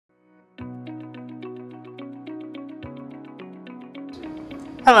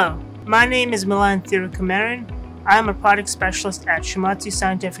Hello, my name is Milan Thirukumaran. I am a product specialist at Shimadzu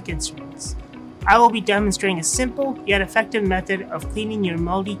Scientific Instruments. I will be demonstrating a simple yet effective method of cleaning your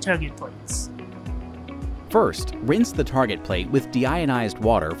MALDI target plates. First, rinse the target plate with deionized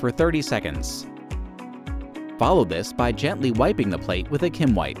water for 30 seconds. Follow this by gently wiping the plate with a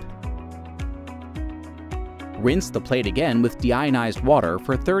Kim wipe. Rinse the plate again with deionized water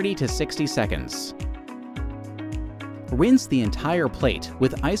for 30 to 60 seconds. Rinse the entire plate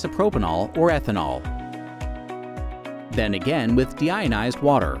with isopropanol or ethanol. Then again with deionized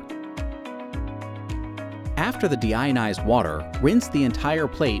water. After the deionized water, rinse the entire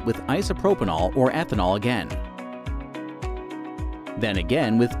plate with isopropanol or ethanol again. Then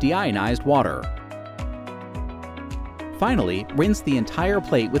again with deionized water. Finally, rinse the entire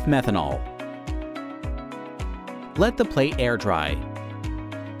plate with methanol. Let the plate air dry.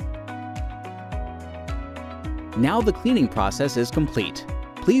 Now the cleaning process is complete.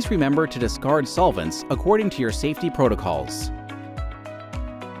 Please remember to discard solvents according to your safety protocols.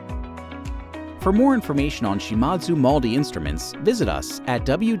 For more information on Shimadzu MALDI instruments, visit us at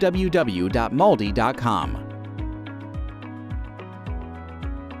www.maldi.com.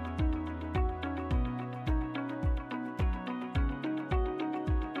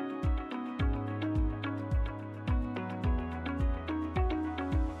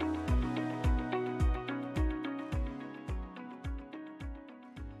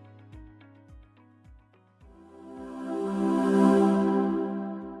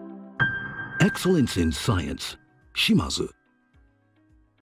 Excellence in science. Shimadzu.